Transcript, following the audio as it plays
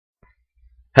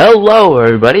Hello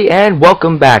everybody and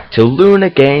welcome back to Luna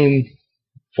Game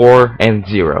 4 and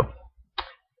 0.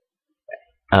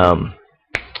 Um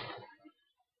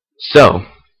so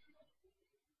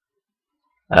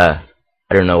I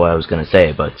don't know what I was gonna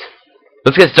say, but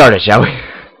let's get started, shall we?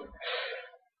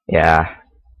 Yeah,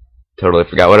 totally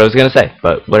forgot what I was gonna say,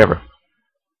 but whatever.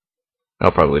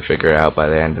 I'll probably figure it out by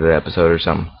the end of the episode or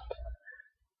something.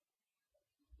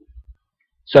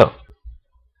 So,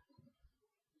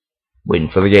 waiting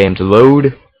for the game to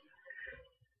load.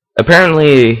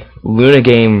 Apparently, Luna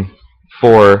Game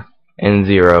 4 and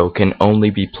 0 can only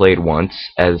be played once,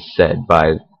 as said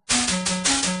by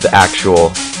the actual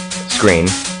screen.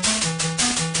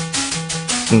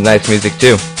 Some nice music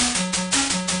too.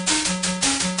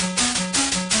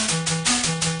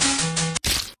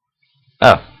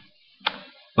 Oh.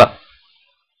 Well.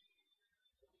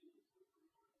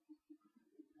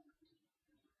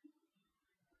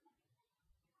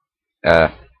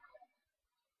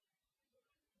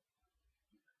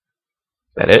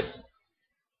 That it?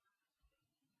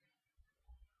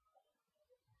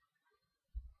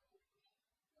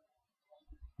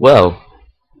 Well.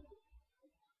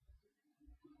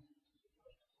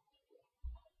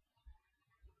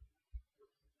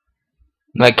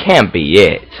 That can't be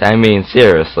it. I mean,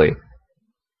 seriously.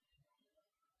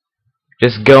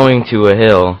 Just going to a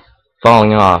hill,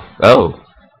 falling off. Oh.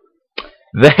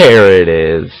 There it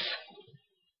is.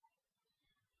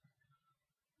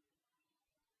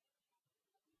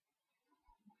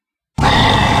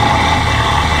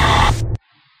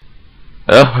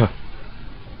 Oh.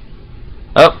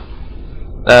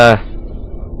 Oh.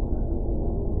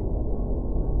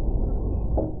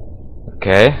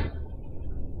 Okay.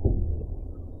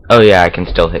 Oh yeah, I can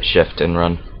still hit shift and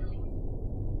run.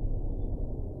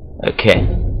 Okay.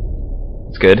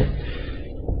 It's good.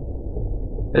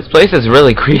 This place is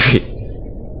really creepy.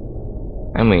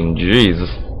 I mean, jeez.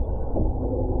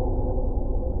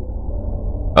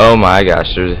 Oh my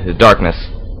gosh, there's darkness.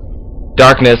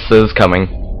 Darkness is coming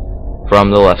from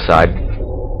the left side.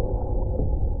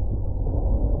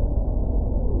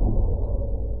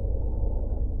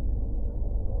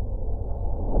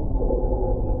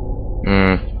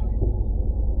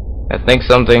 I think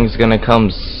something's gonna come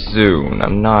soon.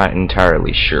 I'm not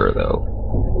entirely sure though.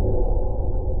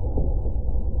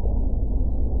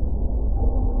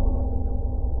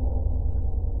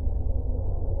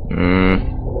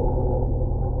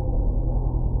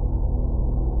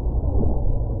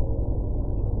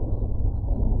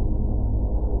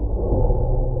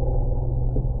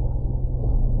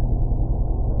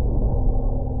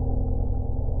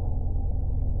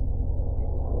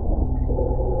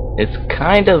 It's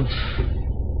kind of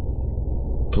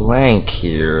blank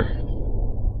here.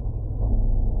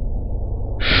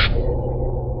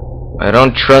 I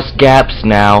don't trust gaps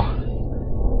now.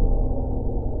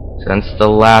 Since the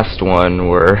last one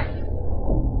were...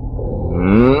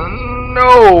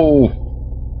 No!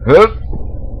 Hup.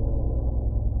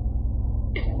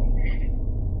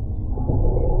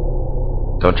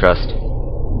 Don't trust.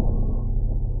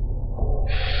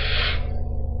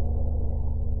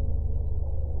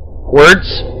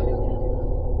 Words?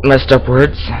 Messed up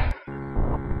words.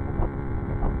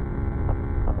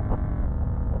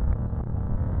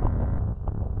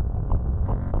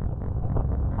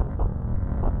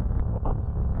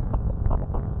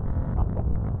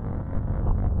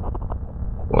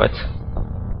 What?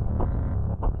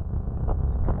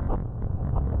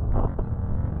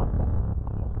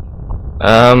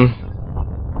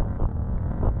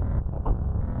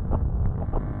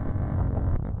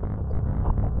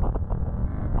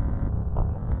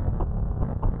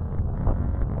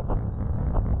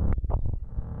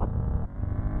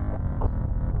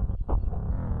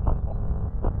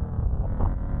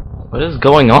 What is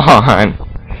going on?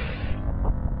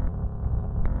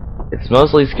 It's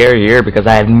mostly scary here because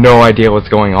I have no idea what's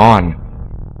going on.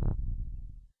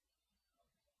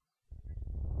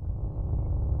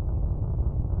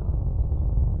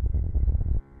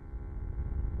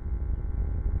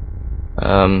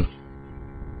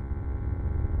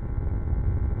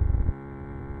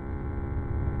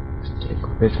 Stick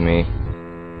with me.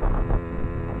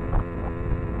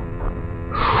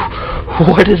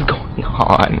 What is going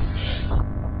on?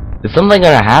 Is something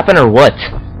gonna happen or what?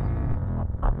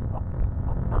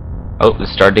 Oh,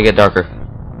 it's starting to get darker.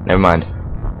 Never mind.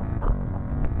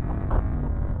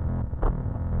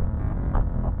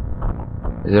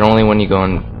 Is it only when you go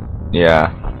in...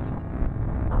 Yeah.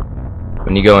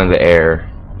 When you go in the air,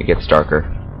 it gets darker.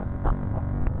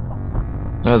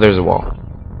 Oh, there's a wall.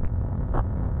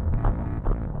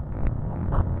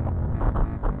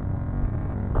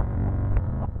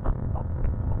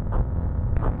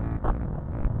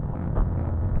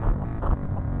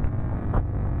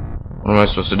 What am I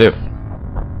supposed to do?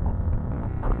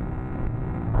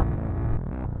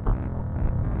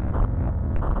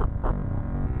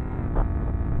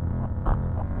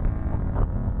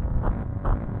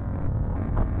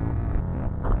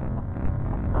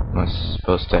 Am I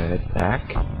supposed to head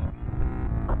back?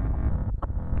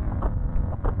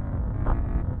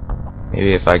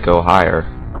 Maybe if I go higher.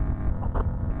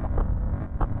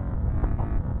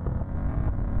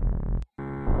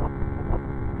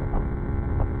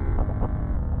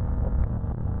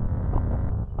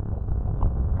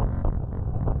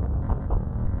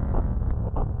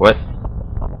 What?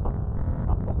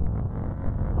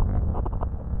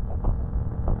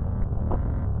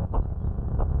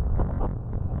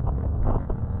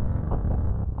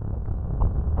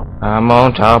 I'm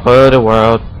on top of the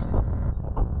world.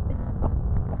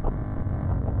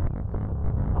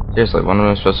 Seriously, what am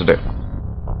I supposed to do?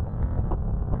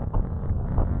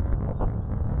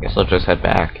 Guess I'll just head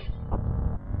back.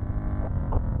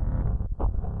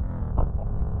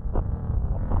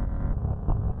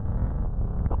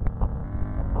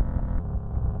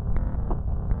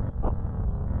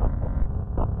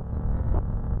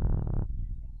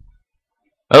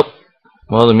 Oh,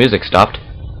 well, the music stopped.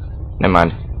 Never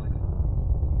mind.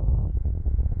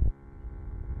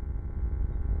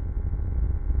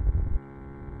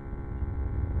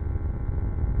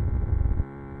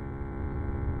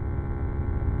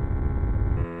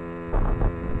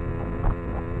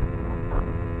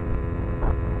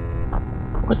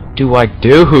 What do I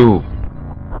do?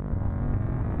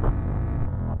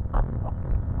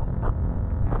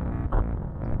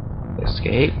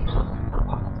 Escape?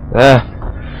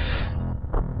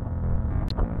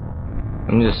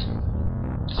 I just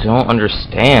don't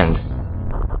understand.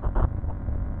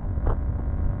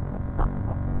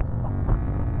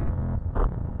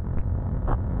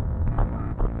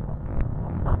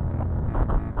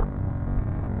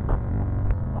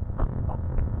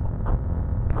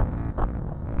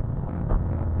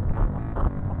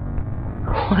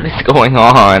 What is going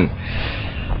on?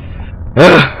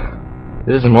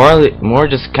 This is more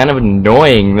just kind of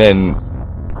annoying than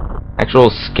actual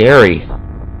scary.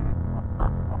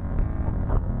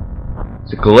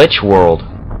 It's a glitch world.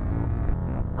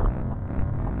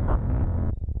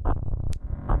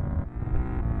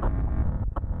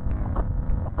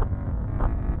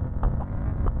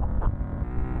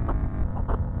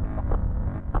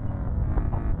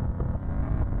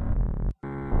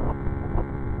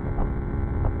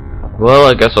 Well,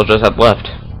 I guess I'll just have left.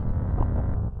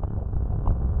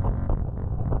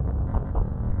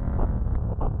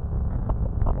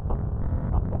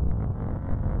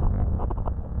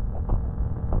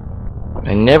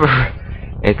 I never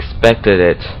expected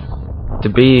it to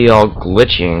be all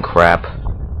glitchy and crap.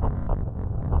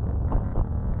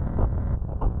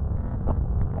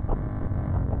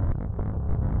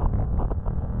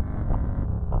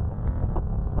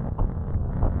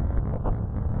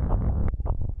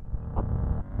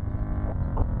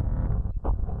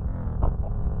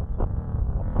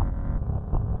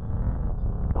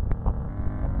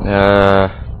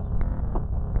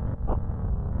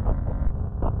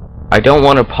 I don't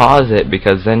want to pause it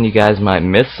because then you guys might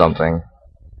miss something.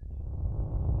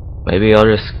 Maybe I'll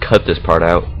just cut this part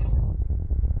out.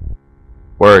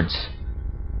 Words.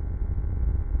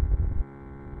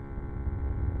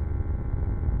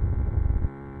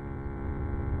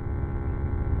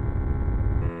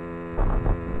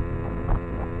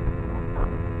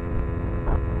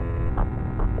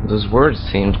 Those words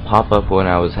seemed to pop up when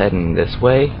I was heading this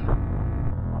way.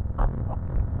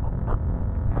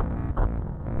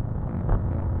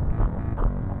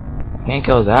 Can't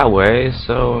go that way,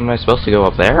 so am I supposed to go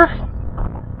up there?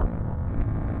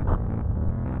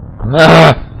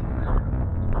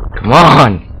 Come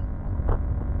on!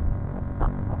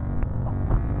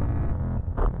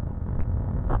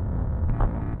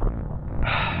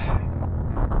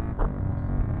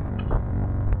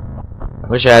 I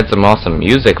wish I had some awesome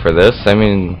music for this. I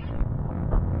mean,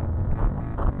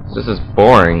 this is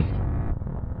boring.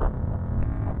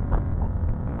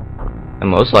 I'm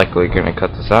most likely gonna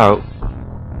cut this out.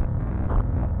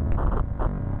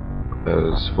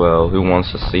 Because, well, who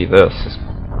wants to see this? It's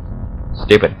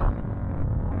stupid.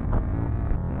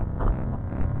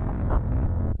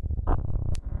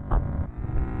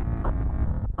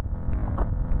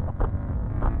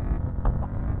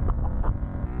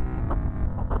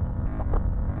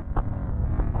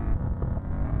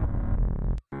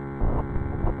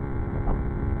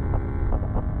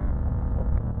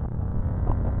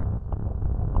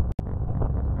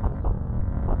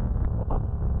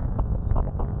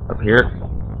 Up here.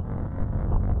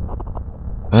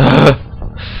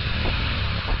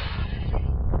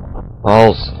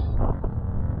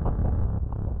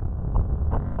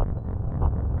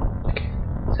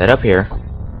 head up here.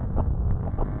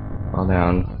 Fall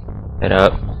down. Head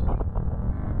up.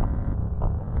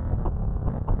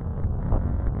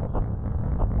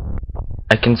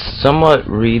 I can somewhat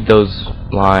read those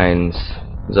lines.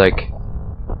 It's like,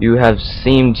 you have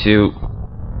seemed to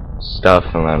stuff,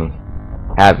 and then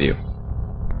have you.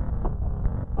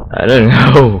 I don't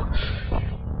know.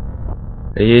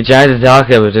 What are you trying to talk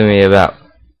to me about?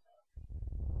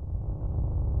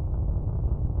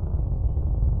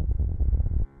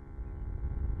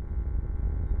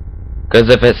 Because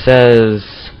if it says,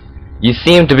 you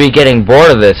seem to be getting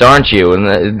bored of this, aren't you?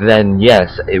 And then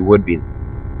yes, it would be.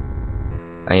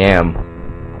 I am.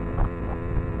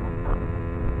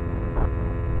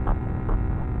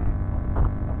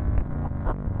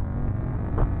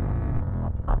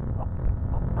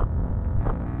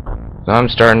 So I'm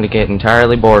starting to get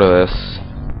entirely bored of this.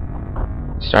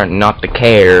 Starting not to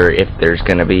care if there's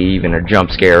gonna be even a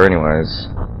jump scare anyways.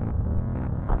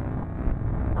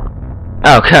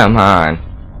 Oh, come on.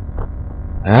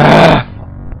 Ah.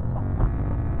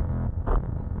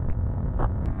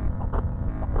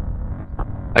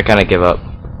 I kinda give up.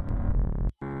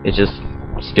 It's just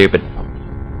stupid.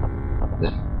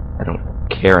 I don't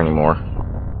care anymore.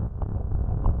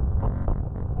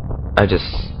 I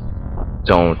just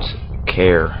don't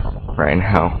care right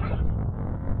now.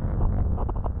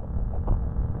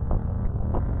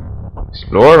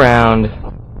 Explore around.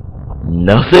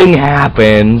 Nothing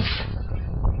happens.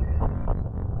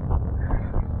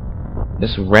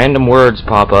 Just random words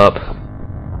pop up.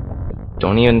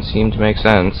 Don't even seem to make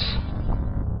sense.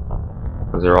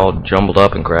 Because they're all jumbled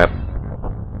up and crap.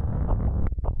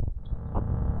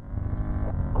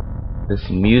 This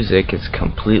music is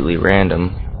completely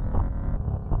random.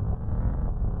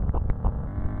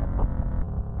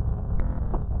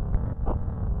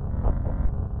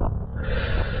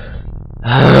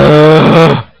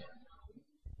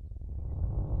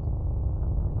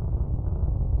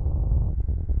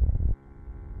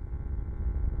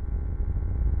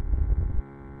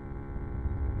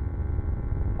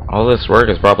 All this work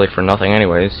is probably for nothing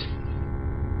anyways.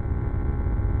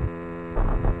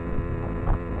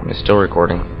 Am I still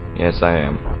recording? Yes, I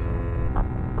am.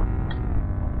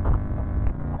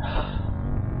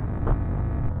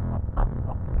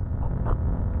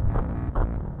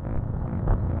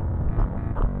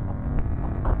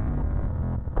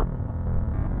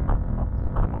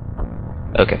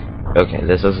 Okay,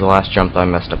 this is the last jump I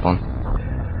messed up on.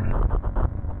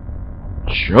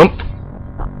 Jump!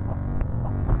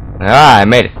 Ah, I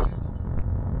made it.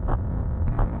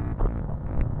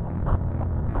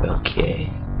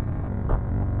 Okay.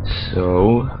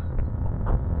 So,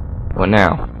 what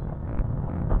now?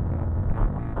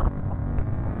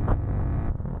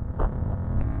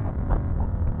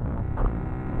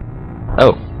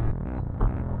 Oh.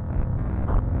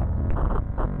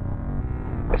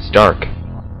 It's dark.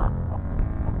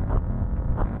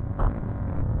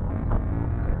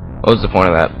 What was the point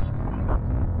of that?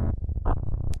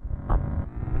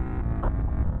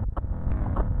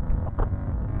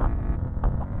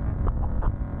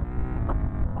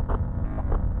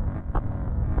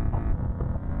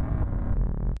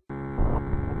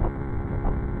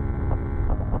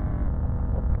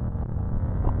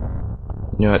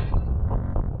 You know what?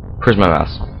 Where's my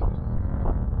mouse?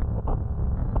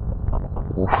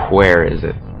 Where is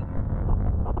it?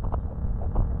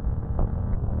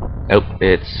 Nope,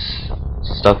 it's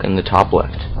stuck in the top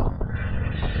left.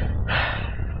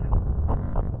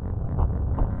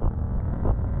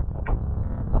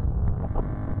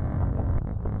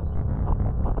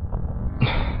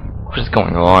 What is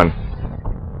going on?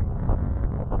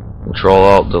 Control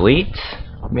Alt Delete?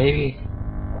 Maybe?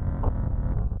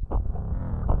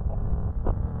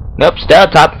 Nope, still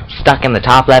stuck in the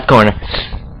top left corner.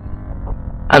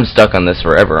 I'm stuck on this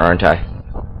forever, aren't I?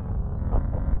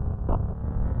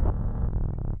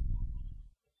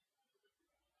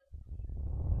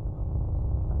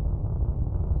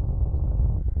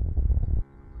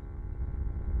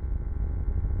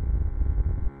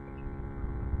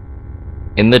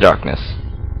 In the darkness.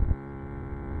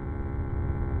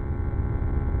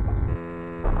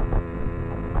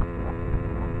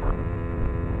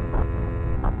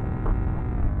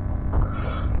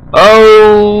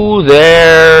 Oh,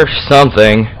 there's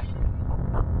something.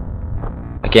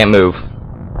 I can't move.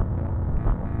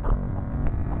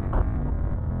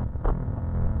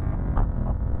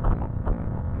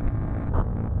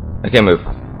 I can't move.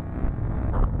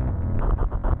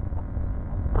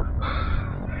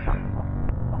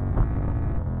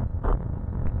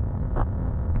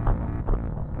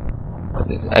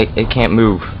 I can't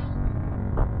move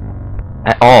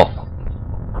at all.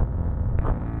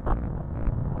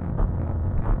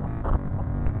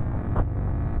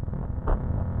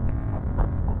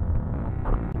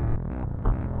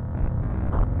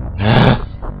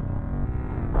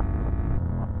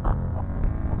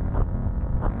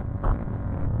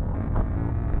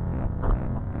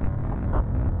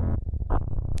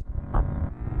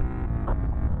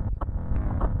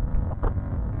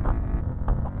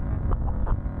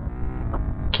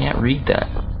 read that.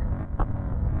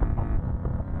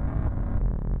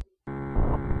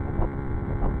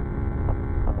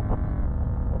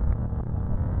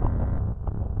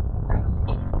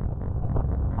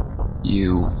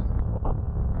 You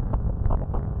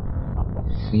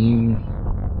seem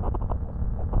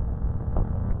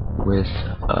with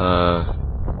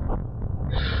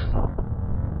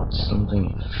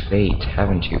something fate,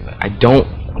 haven't you? I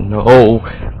don't know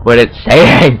what it's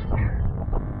saying.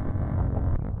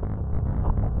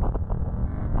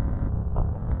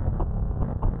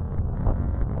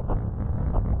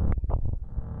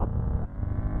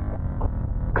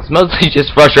 It's mostly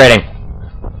just frustrating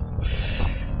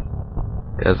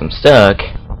because I'm stuck.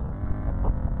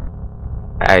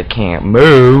 I can't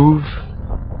move.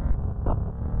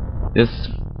 This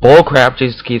bullcrap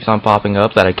just keeps on popping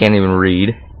up that I can't even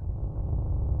read.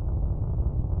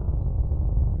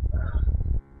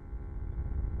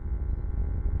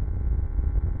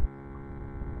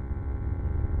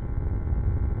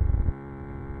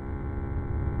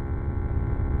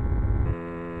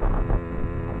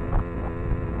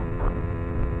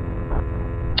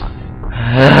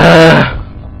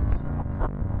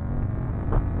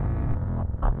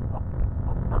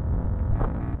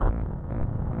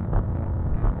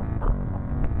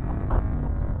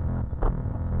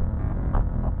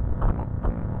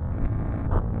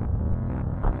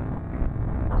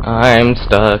 I'm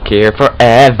stuck here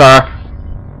forever.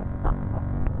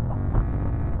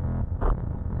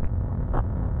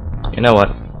 You know what?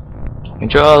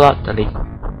 Control Alt Delete.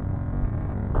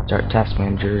 Start task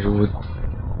manager would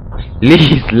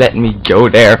please let me go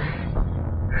there.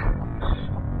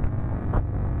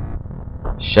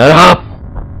 Shut up.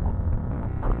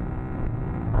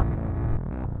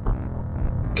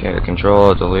 Okay, Control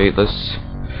Alt Delete. Let's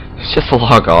just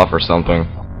log off or something.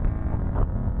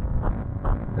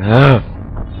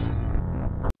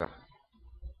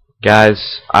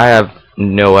 Guys, I have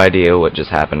no idea what just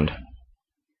happened.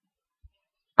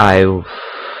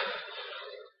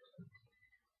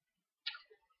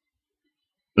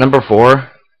 Number 4.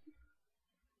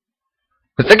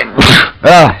 The second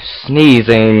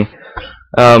sneezing.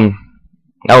 That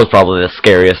was probably the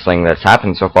scariest thing that's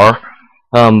happened so far.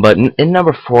 But in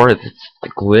number 4, it's the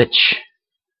glitch.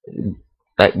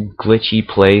 That glitchy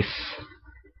place.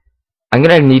 I'm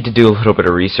gonna need to do a little bit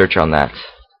of research on that.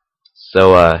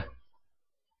 So,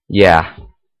 yeah.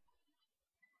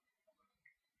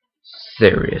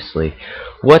 Seriously.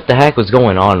 What the heck was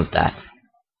going on with that?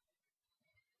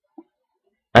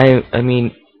 I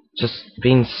mean, just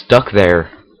being stuck there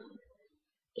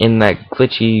in that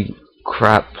glitchy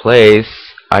crap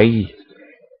place, I'm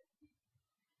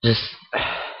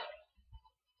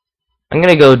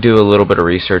gonna go do a little bit of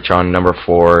research on number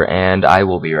 4, and I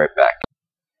will be right back.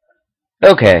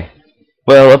 Okay,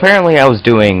 well, apparently I was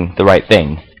doing the right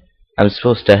thing. I'm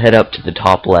supposed to head up to the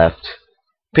top left.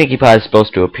 Pinkie Pie is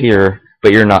supposed to appear,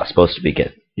 but you're not supposed to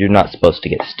get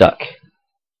stuck.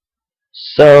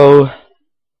 So,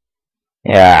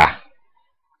 yeah.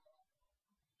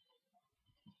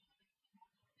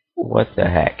 What the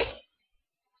heck?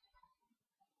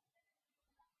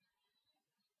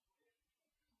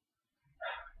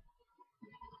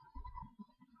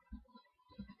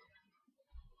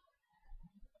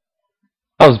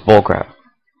 That was bullcrap.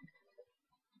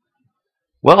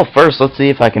 Well, first, let's see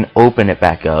if I can open it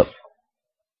back up.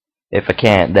 If I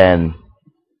can't, then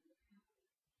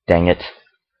dang it.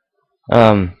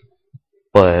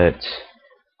 But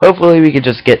hopefully we could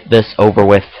just get this over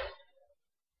with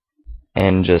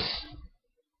and just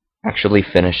actually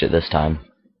finish it this time.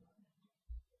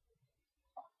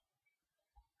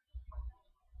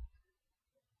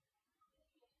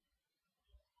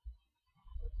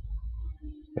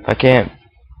 If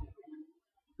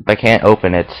I can't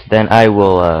open it, then I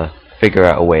will figure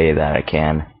out a way that I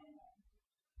can.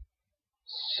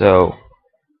 So,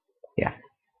 yeah.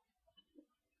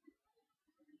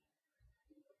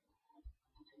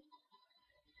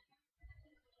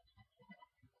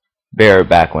 Be right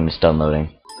back when it's done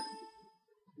loading.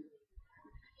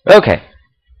 Okay,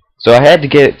 so I had to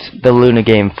get the Luna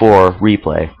Game 4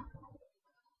 replay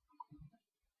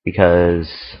because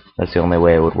that's the only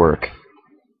way it would work.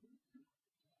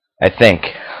 I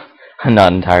think. I'm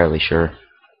not entirely sure.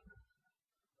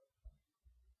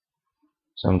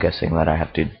 So I'm guessing that I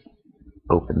have to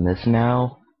open this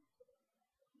now.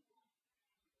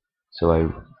 So I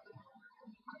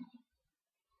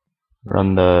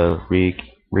run the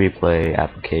replay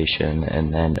application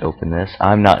and then open this.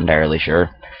 I'm not entirely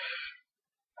sure.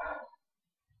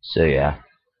 So yeah.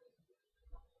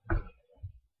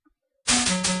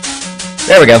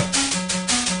 There we go.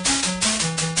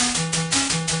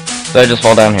 So I just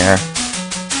fall down here.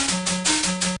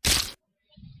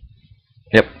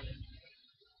 Yep.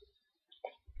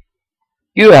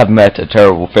 You have met a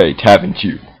terrible fate, haven't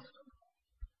you?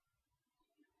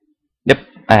 Yep,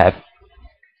 I have.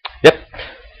 Yep.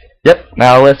 Yep,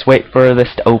 now let's wait for this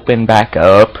to open back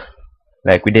up,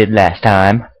 like we did last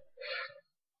time.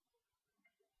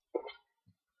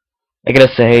 I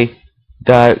gotta say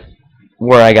that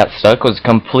where I got stuck was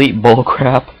complete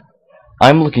bullcrap.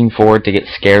 I'm looking forward to get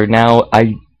scared now.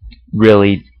 I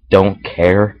really don't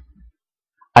care.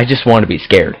 I just want to be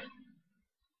scared.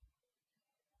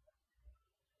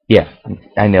 Yeah,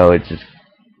 I know, it's just...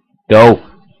 Go!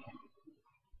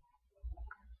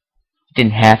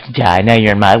 Didn't have to die, now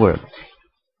you're in my world.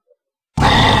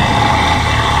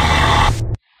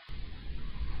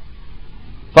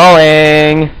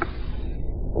 Falling!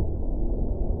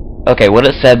 Okay, what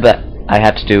it said that I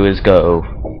have to do is go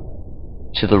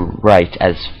to the right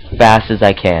as fast as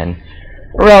I can,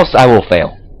 or else I will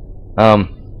fail.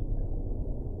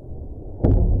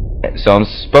 So I'm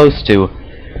supposed to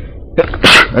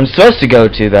go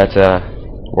to that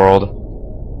world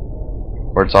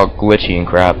where it's all glitchy and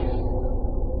crap.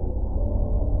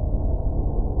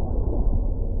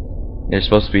 There's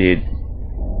supposed to be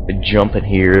a jump in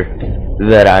here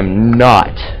that I'm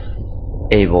not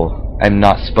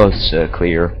supposed to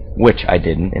clear, which I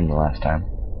didn't in the last time.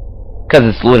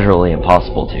 Because it's literally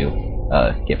impossible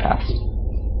to get past.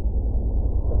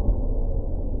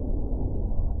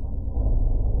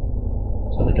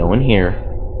 So we go in here.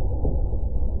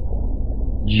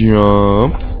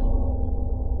 Jump.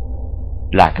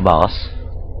 Like a boss.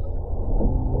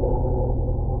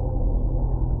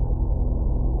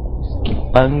 Just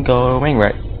keep on going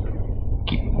right.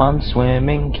 Keep on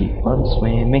swimming, keep on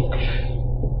swimming.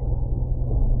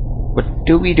 What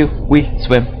do? We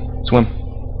swim, swim.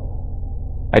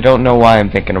 I don't know why I'm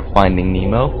thinking of Finding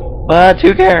Nemo, but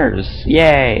who cares?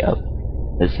 Yay!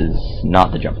 Oh, this is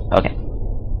not the jump. Okay.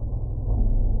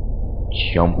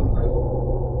 Jump.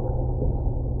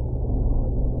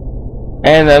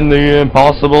 And then the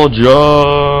impossible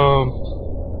jump.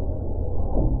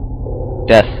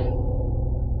 Death.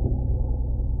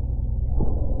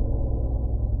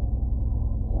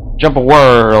 Jump a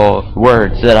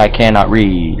words that I cannot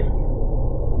read.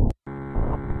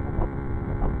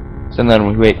 So then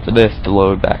we wait for this to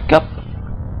load back up.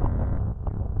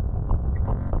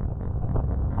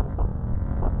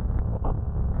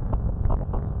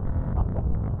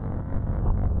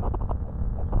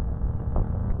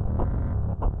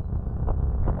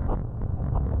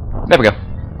 There we go.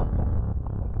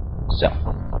 So.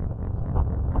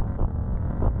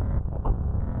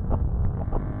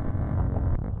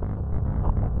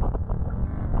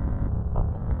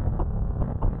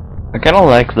 I kind of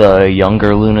like the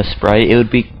younger Luna sprite. It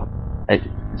would be...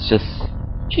 It's just...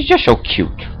 She's just so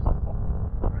cute.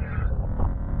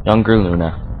 Younger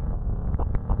Luna.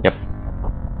 Yep.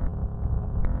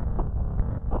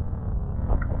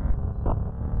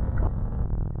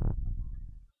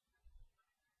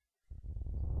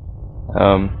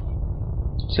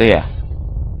 So yeah.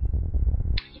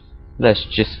 Let's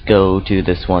just go to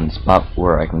this one spot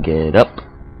where I can get up.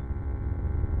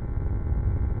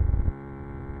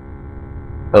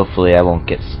 Hopefully I won't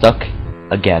get stuck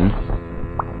again.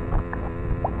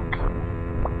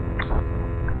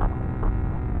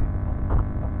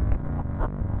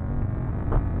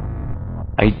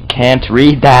 I can't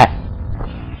read that!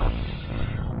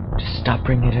 Just stop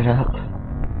bringing it up.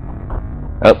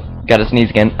 Oh, gotta sneeze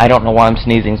again. I don't know why I'm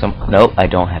sneezing Nope, I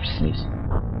don't have to sneeze.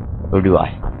 Or do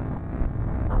I?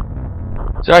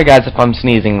 Sorry guys if I'm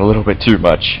sneezing a little bit too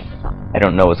much. I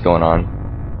don't know what's going on.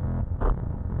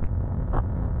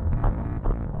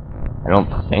 I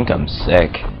don't think I'm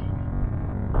sick.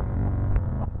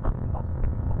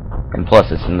 And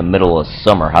plus, it's in the middle of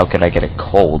summer. How could I get a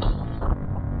cold?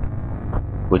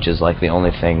 Which is like the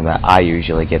only thing that I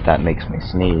usually get that makes me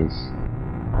sneeze.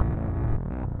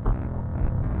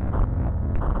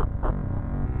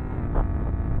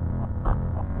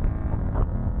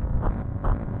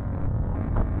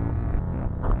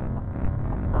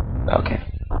 Okay.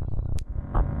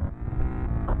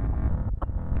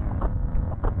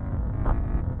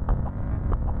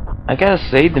 I gotta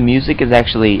say, the music is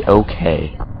actually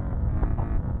okay.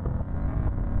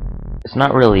 It's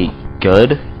not really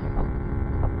good,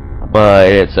 but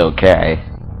it's okay.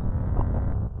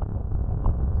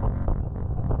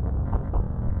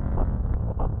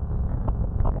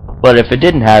 But if it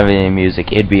didn't have any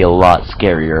music, it'd be a lot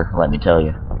scarier, let me tell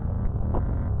you.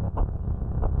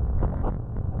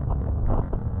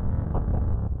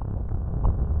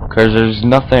 Because there's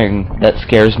nothing that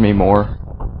scares me more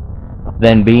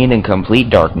then being in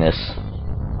complete darkness,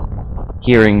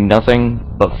 hearing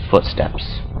nothing but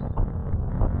footsteps.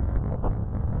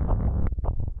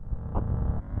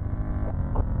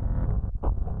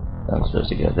 I'm supposed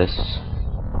to go this,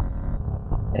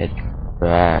 head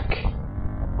back,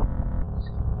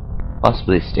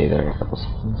 possibly stay there a couple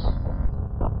seconds.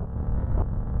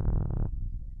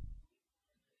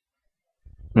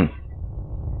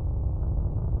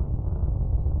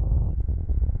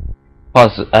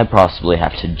 I possibly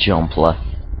have to jump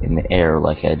in the air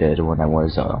like I did when I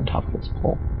was on top of this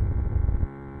pole.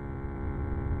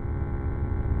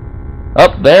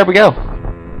 Oh, there we go!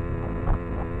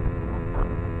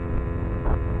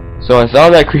 So I saw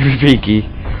that creepy peaky,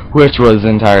 which was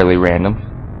entirely random.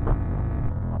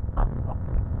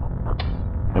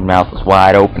 Her mouth was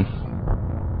wide open.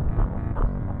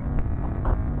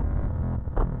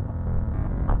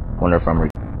 Wonder if I'm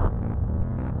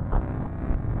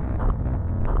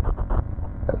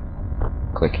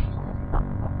click.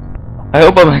 I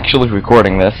hope I'm actually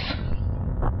recording this.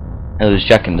 I was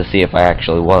checking to see if I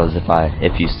actually was,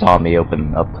 if you saw me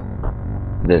open up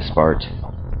this part.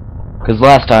 Because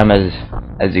last time,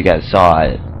 as you guys saw,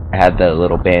 I had the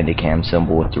little Bandicam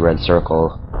symbol with the red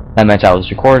circle. That meant I was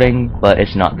recording, but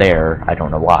it's not there. I don't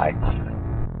know why.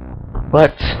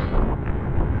 But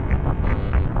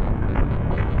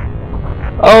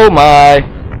oh my!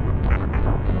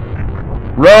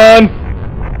 Run!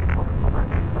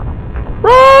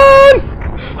 Run!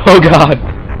 Oh god!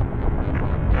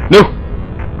 No!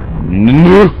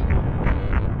 No!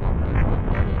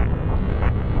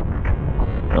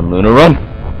 I'm gonna run!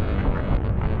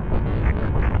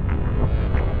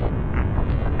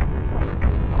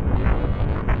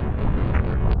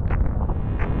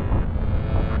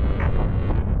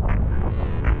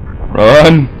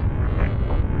 Run!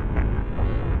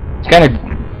 It's kinda...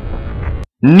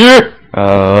 No!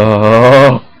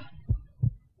 Oh!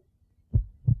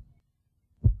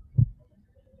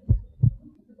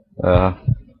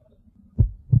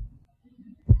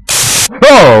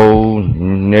 Oh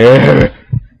no!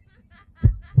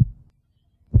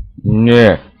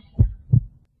 No!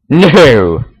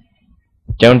 No!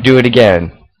 Don't do it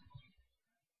again.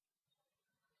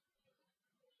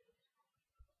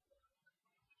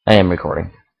 I am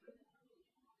recording.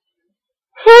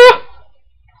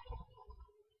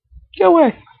 Go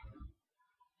away.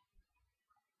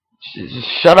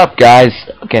 Shut up, guys.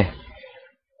 Okay.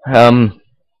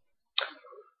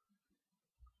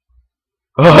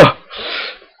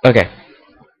 Okay.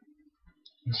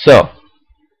 So,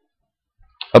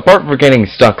 apart from getting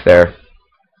stuck there,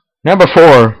 number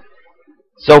 4,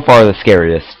 so far the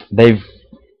scariest. They've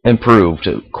improved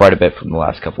quite a bit from the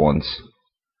last couple ones.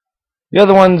 The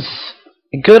other ones,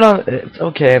 good on, it's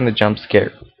okay in the jump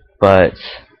scare, but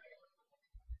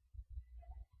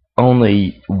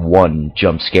only one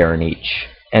jump scare in each.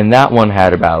 And that one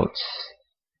had about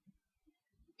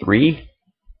 3?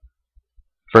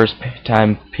 First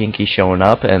time Pinky showing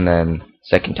up, and then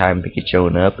second time Pinky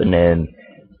showing up, and then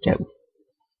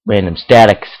random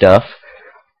static stuff.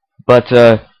 But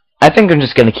I think I'm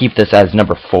just gonna keep this as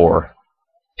number 4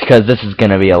 because this is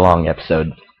gonna be a long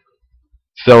episode.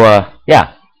 So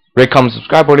yeah, rate, comment,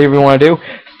 subscribe, whatever you want to do.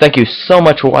 Thank you so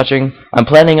much for watching. I'm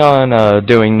planning on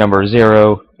doing number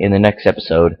 0 in the next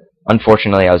episode.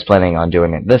 Unfortunately, I was planning on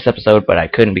doing it this episode, but I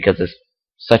couldn't because it's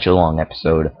such a long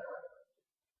episode.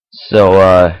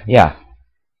 So, yeah.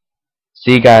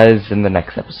 See you guys in the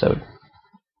next episode.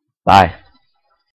 Bye.